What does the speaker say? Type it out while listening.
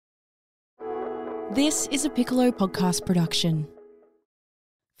This is a Piccolo podcast production.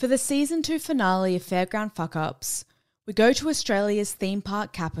 For the Season 2 finale of Fairground Fuck-Ups, we go to Australia's theme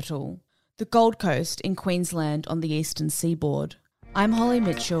park capital, the Gold Coast in Queensland on the eastern seaboard. I'm Holly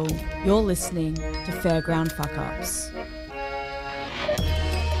Mitchell, you're listening to Fairground Fuck-Ups.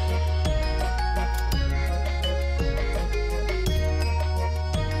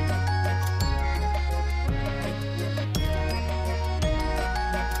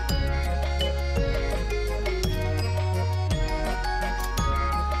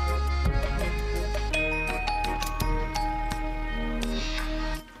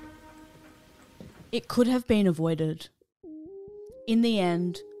 It could have been avoided. In the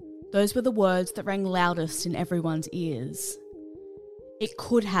end, those were the words that rang loudest in everyone's ears. It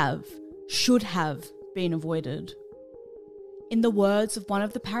could have, should have been avoided. In the words of one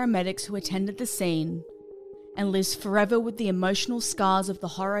of the paramedics who attended the scene and lives forever with the emotional scars of the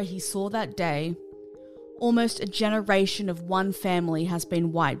horror he saw that day, almost a generation of one family has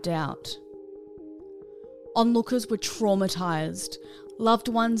been wiped out. Onlookers were traumatised, loved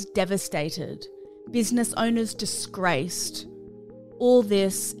ones devastated, business owners disgraced. All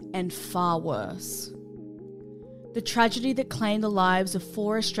this and far worse. The tragedy that claimed the lives of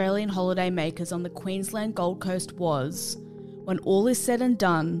 4 Australian holidaymakers on the Queensland Gold Coast was, when all is said and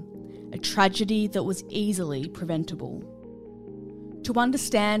done, a tragedy that was easily preventable. To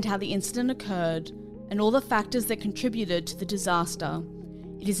understand how the incident occurred and all the factors that contributed to the disaster,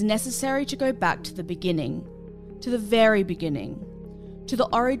 it is necessary to go back to the beginning, to the very beginning, to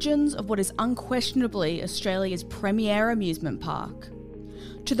the origins of what is unquestionably Australia's premier amusement park,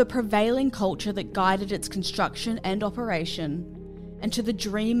 to the prevailing culture that guided its construction and operation, and to the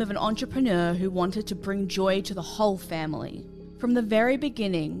dream of an entrepreneur who wanted to bring joy to the whole family. From the very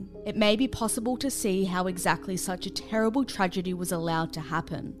beginning, it may be possible to see how exactly such a terrible tragedy was allowed to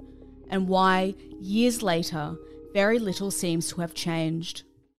happen, and why, years later, very little seems to have changed.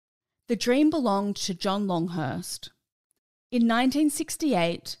 The dream belonged to John Longhurst. In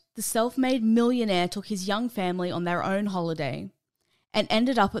 1968, the self-made millionaire took his young family on their own holiday and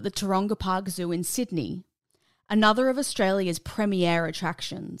ended up at the Taronga Park Zoo in Sydney, another of Australia's premier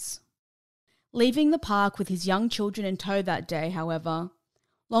attractions. Leaving the park with his young children in tow that day, however,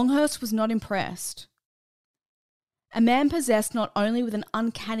 Longhurst was not impressed. A man possessed not only with an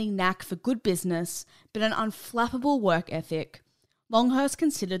uncanny knack for good business, but an unflappable work ethic, Longhurst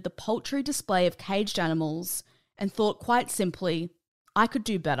considered the paltry display of caged animals and thought quite simply, I could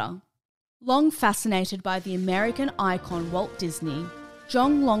do better. Long fascinated by the American icon Walt Disney,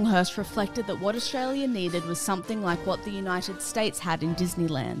 John Longhurst reflected that what Australia needed was something like what the United States had in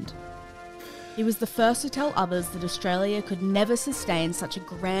Disneyland. He was the first to tell others that Australia could never sustain such a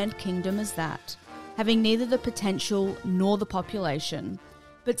grand kingdom as that, having neither the potential nor the population,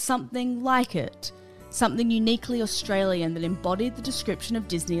 but something like it, something uniquely Australian that embodied the description of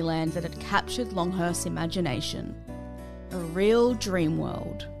Disneyland that had captured Longhurst's imagination. A real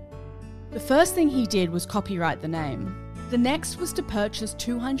Dreamworld. The first thing he did was copyright the name. The next was to purchase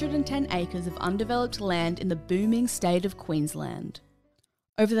 210 acres of undeveloped land in the booming state of Queensland.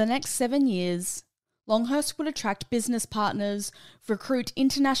 Over the next 7 years, Longhurst would attract business partners, recruit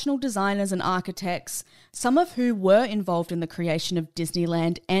international designers and architects, some of who were involved in the creation of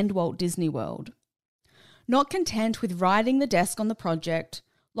Disneyland and Walt Disney World. Not content with riding the desk on the project,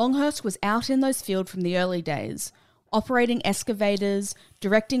 Longhurst was out in those fields from the early days, operating excavators,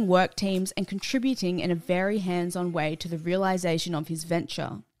 directing work teams and contributing in a very hands-on way to the realisation of his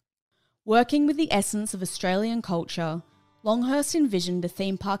venture. Working with the essence of Australian culture, Longhurst envisioned a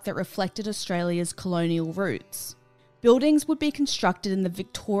theme park that reflected Australia's colonial roots. Buildings would be constructed in the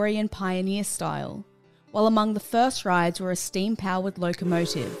Victorian pioneer style, while among the first rides were a steam-powered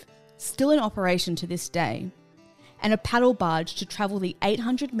locomotive, still in operation to this day, and a paddle barge to travel the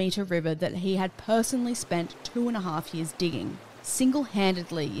 800-metre river that he had personally spent 2.5 years digging,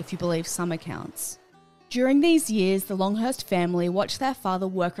 single-handedly if you believe some accounts. During these years, the Longhurst family watched their father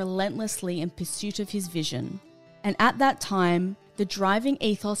work relentlessly in pursuit of his vision, and at that time, the driving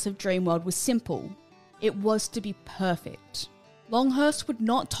ethos of Dreamworld was simple. It was to be perfect. Longhurst would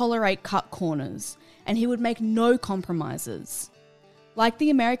not tolerate cut corners, and he would make no compromises. Like the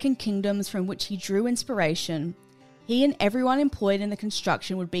American kingdoms from which he drew inspiration, he and everyone employed in the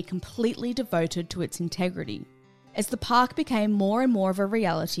construction would be completely devoted to its integrity. As the park became more and more of a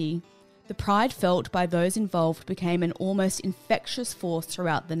reality, the pride felt by those involved became an almost infectious force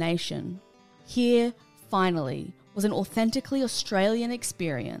throughout the nation. Here, finally, was an authentically Australian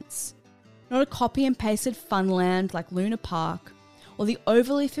experience. Not a copy and pasted funland like Luna Park, or the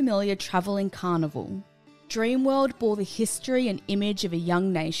overly familiar travelling carnival. Dreamworld bore the history and image of a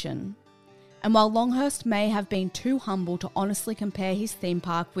young nation. And while Longhurst may have been too humble to honestly compare his theme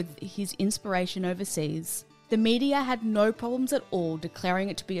park with his inspiration overseas, the media had no problems at all declaring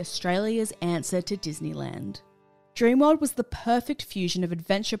it to be Australia's answer to Disneyland. Dreamworld was the perfect fusion of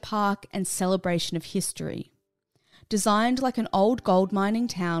adventure park and celebration of history. Designed like an old gold mining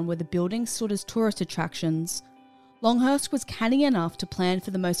town where the buildings stood as tourist attractions, Longhurst was canny enough to plan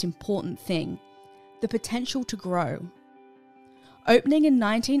for the most important thing, the potential to grow. Opening in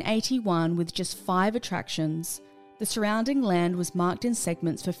 1981 with just 5 attractions, the surrounding land was marked in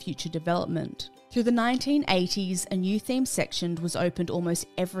segments for future development. Through the 1980s, a new theme section was opened almost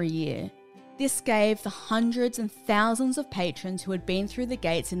every year. This gave the hundreds and thousands of patrons who had been through the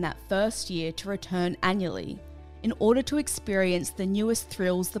gates in that first year to return annually, in order to experience the newest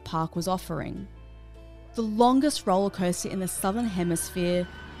thrills the park was offering. The longest roller coaster in the Southern Hemisphere,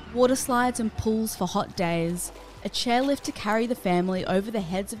 water slides and pools for hot days, a chairlift to carry the family over the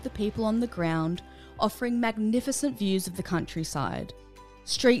heads of the people on the ground, offering magnificent views of the countryside,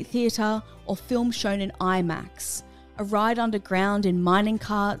 street theatre or film shown in IMAX, a ride underground in mining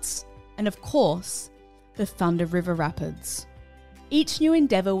carts, and of course, the Thunder River Rapids. Each new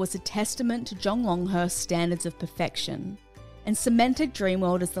endeavour was a testament to John Longhurst's standards of perfection, and cemented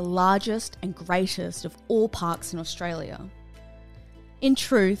Dreamworld as the largest and greatest of all parks in Australia. In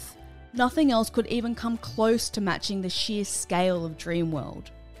truth, nothing else could even come close to matching the sheer scale of Dreamworld.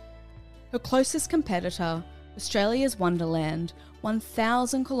 Her closest competitor, Australia's Wonderland,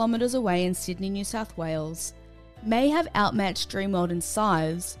 1,000 kilometres away in Sydney, New South Wales, may have outmatched Dreamworld in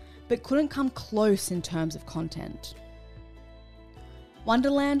size, but couldn't come close in terms of content.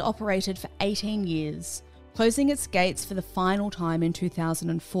 Wonderland operated for 18 years, closing its gates for the final time in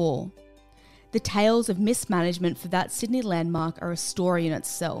 2004. The tales of mismanagement for that Sydney landmark are a story in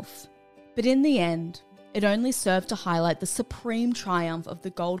itself. But in the end, it only served to highlight the supreme triumph of the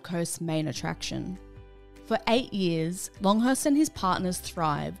Gold Coast's main attraction. For 8 years, Longhurst and his partners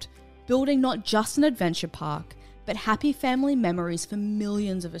thrived, building not just an adventure park, but happy family memories for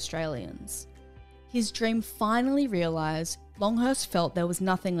millions of Australians. His dream finally realised, Longhurst felt there was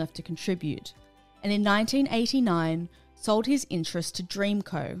nothing left to contribute, and in 1989 sold his interest to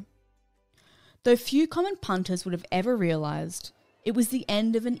Dreamco. Though few common punters would have ever realised, it was the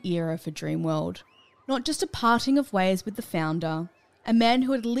end of an era for Dreamworld, not just a parting of ways with the founder, a man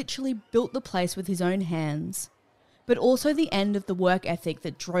who had literally built the place with his own hands, but also the end of the work ethic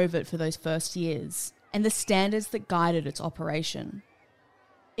that drove it for those first years, and the standards that guided its operation.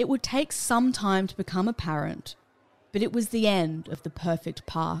 It would take some time to become apparent, but it was the end of the perfect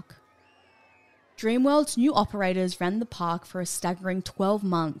park. Dreamworld's new operators ran the park for a staggering 12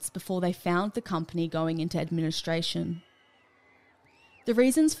 months before they found the company going into administration. The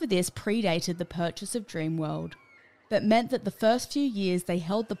reasons for this predated the purchase of Dreamworld, but meant that the first few years they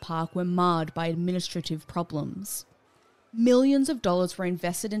held the park were marred by administrative problems. Millions of dollars were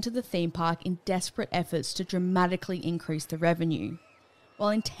invested into the theme park in desperate efforts to dramatically increase the revenue, while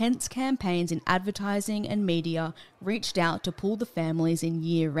intense campaigns in advertising and media reached out to pull the families in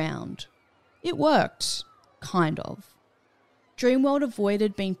year-round. It worked, kind of. Dreamworld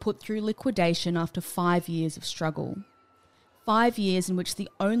avoided being put through liquidation after 5 years of struggle. 5 years in which the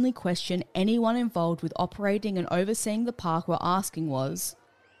only question anyone involved with operating and overseeing the park were asking was,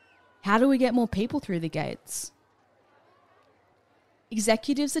 how do we get more people through the gates?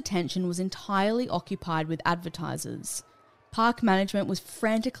 Executives' attention was entirely occupied with advertisers. Park management was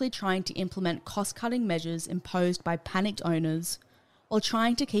frantically trying to implement cost-cutting measures imposed by panicked owners, while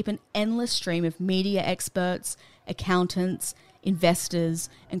trying to keep an endless stream of media experts, accountants, investors,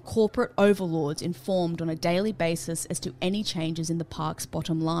 and corporate overlords informed on a daily basis as to any changes in the park's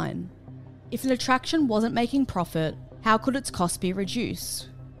bottom line. If an attraction wasn't making profit, how could its costs be reduced?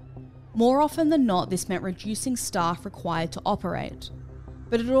 More often than not, this meant reducing staff required to operate,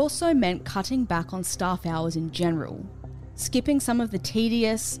 but it also meant cutting back on staff hours in general, skipping some of the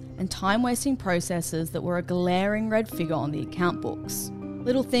tedious and time-wasting processes that were a glaring red figure on the account books.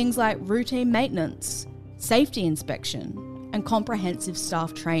 Little things like routine maintenance, safety inspection, and comprehensive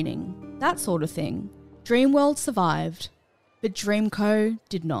staff training, that sort of thing. Dreamworld survived, but Dreamco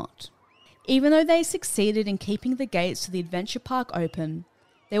did not. Even though they succeeded in keeping the gates to the adventure park open,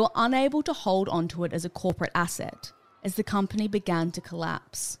 they were unable to hold onto it as a corporate asset, as the company began to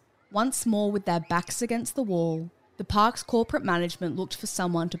collapse. Once more with their backs against the wall, the park's corporate management looked for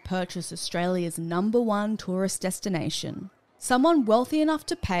someone to purchase Australia's #1 tourist destination. Someone wealthy enough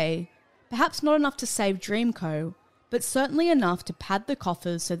to pay, perhaps not enough to save Dreamco, but certainly enough to pad the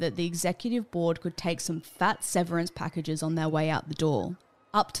coffers so that the executive board could take some fat severance packages on their way out the door.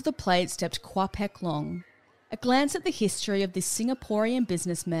 Up to the plate stepped Kwa Pek Long. A glance at the history of this Singaporean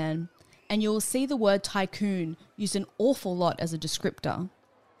businessman, and you will see the word tycoon used an awful lot as a descriptor.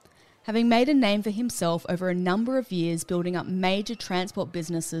 Having made a name for himself over a number of years building up major transport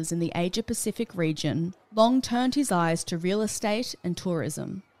businesses in the Asia-Pacific region, Long turned his eyes to real estate and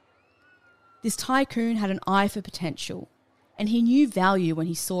tourism. This tycoon had an eye for potential, and he knew value when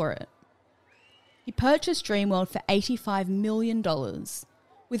he saw it. He purchased Dreamworld for $85 million,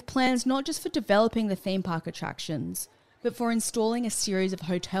 with plans not just for developing the theme park attractions, but for installing a series of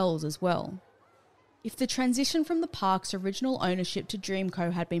hotels as well. If the transition from the park's original ownership to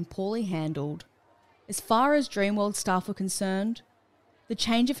Dreamco had been poorly handled, as far as Dreamworld staff were concerned, the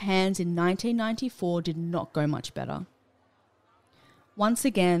change of hands in 1994 did not go much better. Once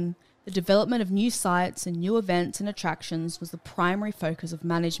again, the development of new sites and new events and attractions was the primary focus of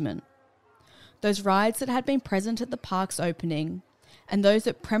management. Those rides that had been present at the park's opening and those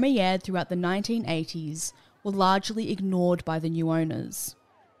that premiered throughout the 1980s were largely ignored by the new owners.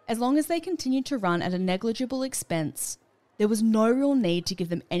 As long as they continued to run at a negligible expense, there was no real need to give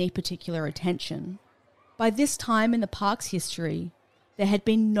them any particular attention. By this time in the park's history, there had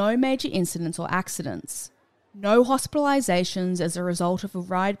been no major incidents or accidents, no hospitalizations as a result of a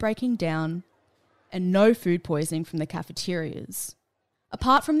ride breaking down, and no food poisoning from the cafeterias.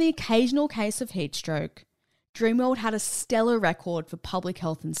 Apart from the occasional case of heat stroke, Dreamworld had a stellar record for public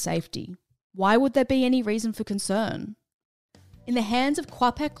health and safety. Why would there be any reason for concern? In the hands of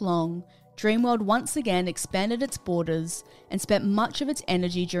Kwapek Long, Dreamworld once again expanded its borders and spent much of its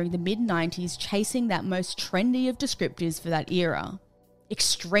energy during the mid-90s chasing that most trendy of descriptors for that era: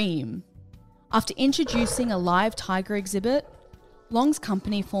 extreme. After introducing a live tiger exhibit, Long's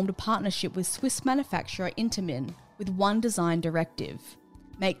company formed a partnership with Swiss manufacturer Intamin with one design directive: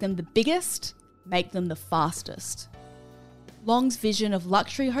 make them the biggest, make them the fastest. Long's vision of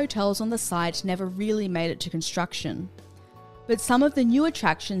luxury hotels on the site never really made it to construction, but some of the new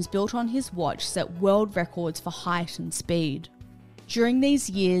attractions built on his watch set world records for height and speed. During these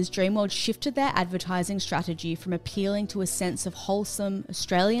years, Dreamworld shifted their advertising strategy from appealing to a sense of wholesome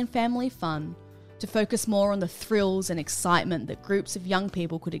Australian family fun to focus more on the thrills and excitement that groups of young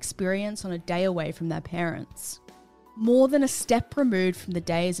people could experience on a day away from their parents. More than a step removed from the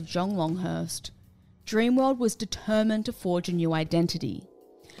days of John Longhurst, Dreamworld was determined to forge a new identity,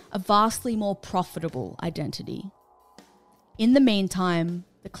 a vastly more profitable identity. In the meantime,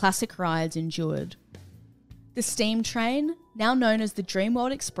 the classic rides endured. The steam train, now known as the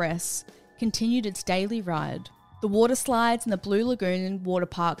Dreamworld Express, continued its daily ride. The water slides in the Blue Lagoon water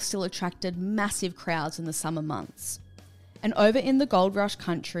park still attracted massive crowds in the summer months. And over in the Gold Rush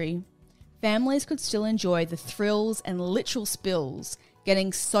country, families could still enjoy the thrills and literal spills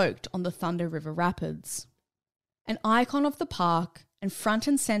getting soaked on the Thunder River Rapids. An icon of the park and front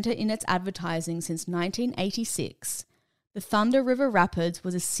and centre in its advertising since 1986, the Thunder River Rapids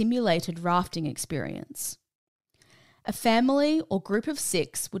was a simulated rafting experience. A family or group of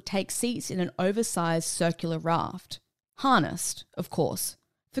 6 would take seats in an oversized circular raft, harnessed, of course,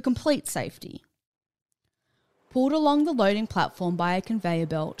 for complete safety. Pulled along the loading platform by a conveyor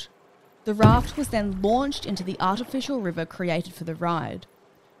belt, the raft was then launched into the artificial river created for the ride,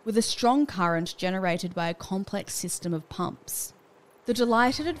 with a strong current generated by a complex system of pumps. The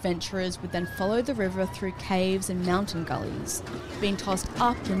delighted adventurers would then follow the river through caves and mountain gullies, being tossed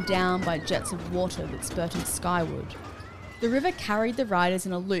up and down by jets of water that spurted skyward. The river carried the riders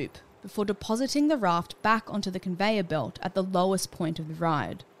in a loop before depositing the raft back onto the conveyor belt at the lowest point of the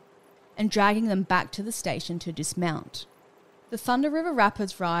ride, and dragging them back to the station to dismount. The Thunder River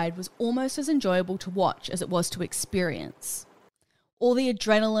Rapids ride was almost as enjoyable to watch as it was to experience. All the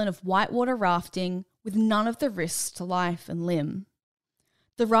adrenaline of whitewater rafting with none of the risks to life and limb.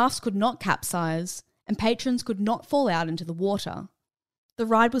 The rafts could not capsize and patrons could not fall out into the water. The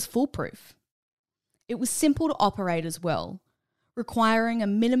ride was foolproof. It was simple to operate as well, requiring a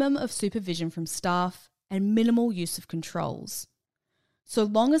minimum of supervision from staff and minimal use of controls. So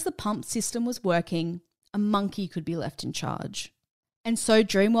long as the pump system was working, a monkey could be left in charge. And so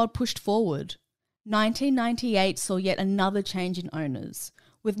Dreamworld pushed forward. 1998 saw yet another change in owners,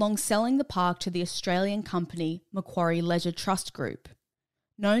 with Long selling the park to the Australian company Macquarie Leisure Trust Group,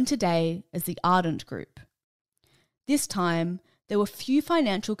 known today as the Ardent Group. This time, there were few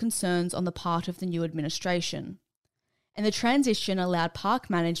financial concerns on the part of the new administration, and the transition allowed park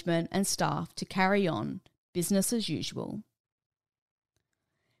management and staff to carry on business as usual.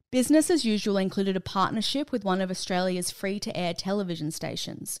 Business as usual included a partnership with one of Australia's free-to-air television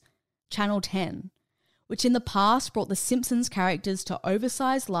stations, Channel 10, which in the past brought the Simpsons characters to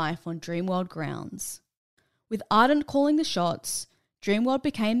oversized life on Dreamworld grounds. With Ardent calling the shots, Dreamworld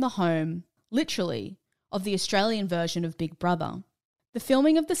became the home, literally, of the Australian version of Big Brother. The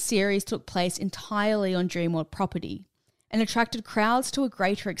filming of the series took place entirely on Dreamworld property and attracted crowds to a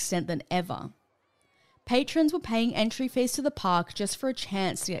greater extent than ever. Patrons were paying entry fees to the park just for a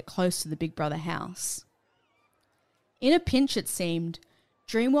chance to get close to the Big Brother house. In a pinch, it seemed,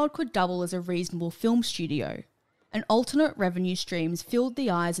 Dreamworld could double as a reasonable film studio, and alternate revenue streams filled the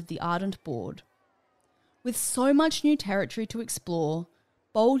eyes of the ardent board. With so much new territory to explore,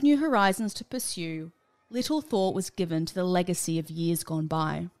 bold new horizons to pursue, little thought was given to the legacy of years gone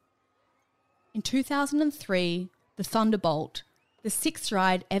by. In 2003, the Thunderbolt, the sixth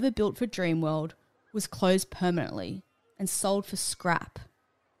ride ever built for Dreamworld, was closed permanently and sold for scrap.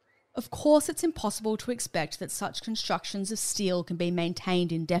 Of course, it's impossible to expect that such constructions of steel can be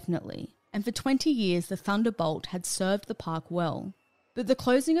maintained indefinitely, and for 20 years the Thunderbolt had served the park well. But the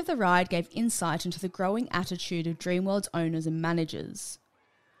closing of the ride gave insight into the growing attitude of Dreamworld's owners and managers.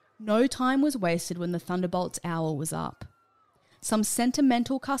 No time was wasted when the Thunderbolt's hour was up. Some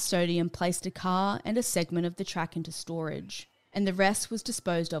sentimental custodian placed a car and a segment of the track into storage, and the rest was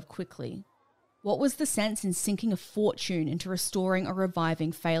disposed of quickly. What was the sense in sinking a fortune into restoring or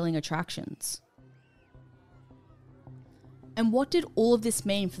reviving failing attractions? And what did all of this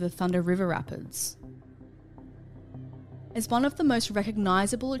mean for the Thunder River Rapids? As one of the most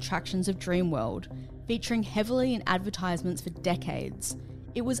recognisable attractions of Dreamworld, featuring heavily in advertisements for decades,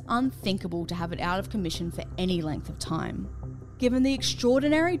 it was unthinkable to have it out of commission for any length of time. Given the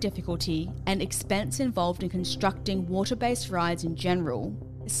extraordinary difficulty and expense involved in constructing water-based rides in general,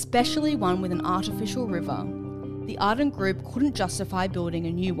 especially one with an artificial river, the ardent group couldn't justify building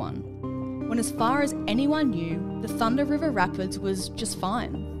a new one, when as far as anyone knew, the Thunder River Rapids was just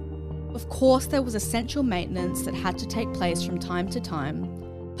fine. Of course, there was essential maintenance that had to take place from time to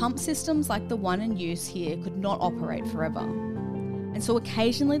time. Pump systems like the one in use here could not operate forever, and so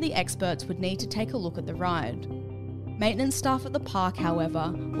occasionally the experts would need to take a look at the ride. Maintenance staff at the park,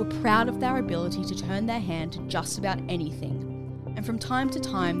 however, were proud of their ability to turn their hand to just about anything, and from time to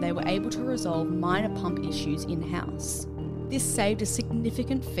time they were able to resolve minor pump issues in-house. This saved a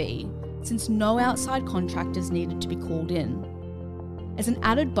significant fee, since no outside contractors needed to be called in. As an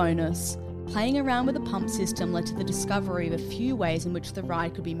added bonus, playing around with the pump system led to the discovery of a few ways in which the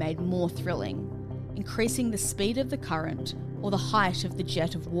ride could be made more thrilling, increasing the speed of the current or the height of the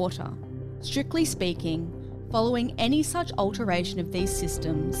jet of water. Strictly speaking, following any such alteration of these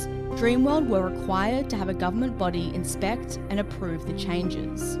systems, Dreamworld were required to have a government body inspect and approve the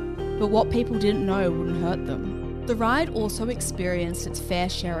changes. But what people didn't know wouldn't hurt them. The ride also experienced its fair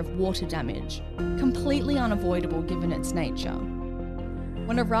share of water damage, completely unavoidable given its nature.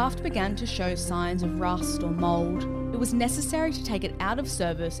 When a raft began to show signs of rust or mould, it was necessary to take it out of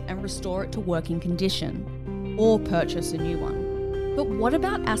service and restore it to working condition, or purchase a new one. But what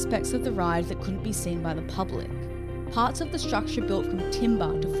about aspects of the ride that couldn't be seen by the public? Parts of the structure built from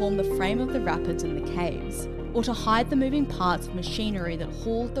timber to form the frame of the rapids and the caves, or to hide the moving parts of machinery that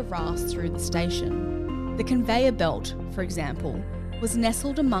hauled the rafts through the station. The conveyor belt, for example, was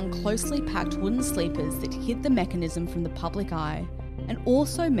nestled among closely packed wooden sleepers that hid the mechanism from the public eye, and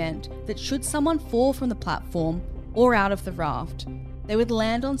also meant that should someone fall from the platform or out of the raft, they would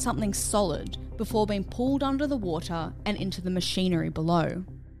land on something solid before being pulled under the water and into the machinery below.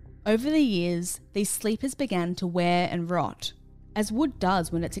 Over the years, these sleepers began to wear and rot, as wood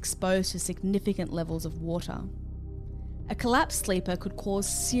does when it's exposed to significant levels of water. A collapsed sleeper could cause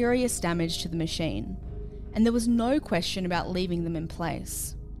serious damage to the machine, and there was no question about leaving them in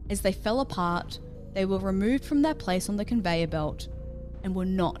place. As they fell apart, they were removed from their place on the conveyor belt and were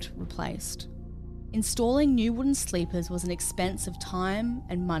not replaced. Installing new wooden sleepers was an expense of time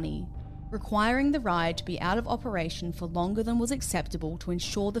and money, requiring the ride to be out of operation for longer than was acceptable to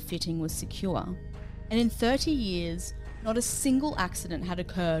ensure the fitting was secure. And in 30 years, not a single accident had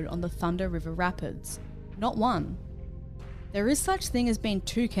occurred on the Thunder River Rapids. Not one. There is such thing as being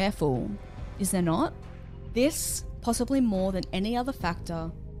too careful, is there not? This, possibly more than any other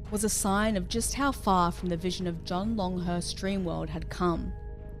factor, was a sign of just how far from the vision of John Longhurst's Dreamworld had come.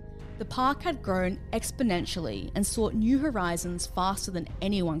 The park had grown exponentially and sought new horizons faster than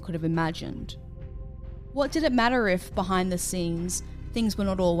anyone could have imagined. What did it matter if, behind the scenes, things were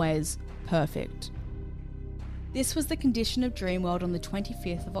not always perfect? This was the condition of Dreamworld on the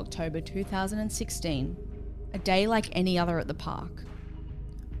 25th of October 2016, a day like any other at the park.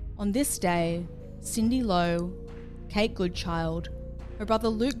 On this day, Cindy Lowe, Kate Goodchild, her brother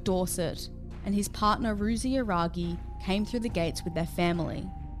Luke Dorset, and his partner Ruzi Aragi came through the gates with their family.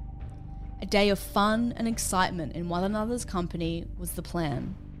 A day of fun and excitement in one another's company was the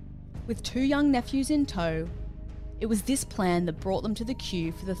plan. With two young nephews in tow, it was this plan that brought them to the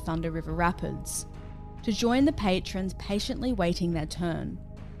queue for the Thunder River Rapids. to join the patrons patiently waiting their turn,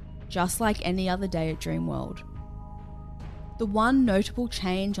 just like any other day at Dreamworld. The one notable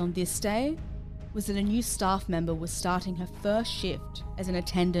change on this day was that a new staff member was starting her first shift as an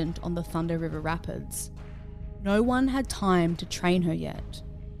attendant on the Thunder River Rapids. No one had time to train her yet.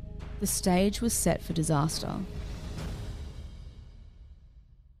 The stage was set for disaster.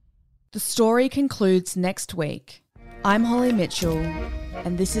 The story concludes next week. I'm Holly Mitchell,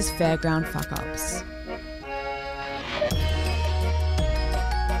 and this is Fairground Fuck-Ups.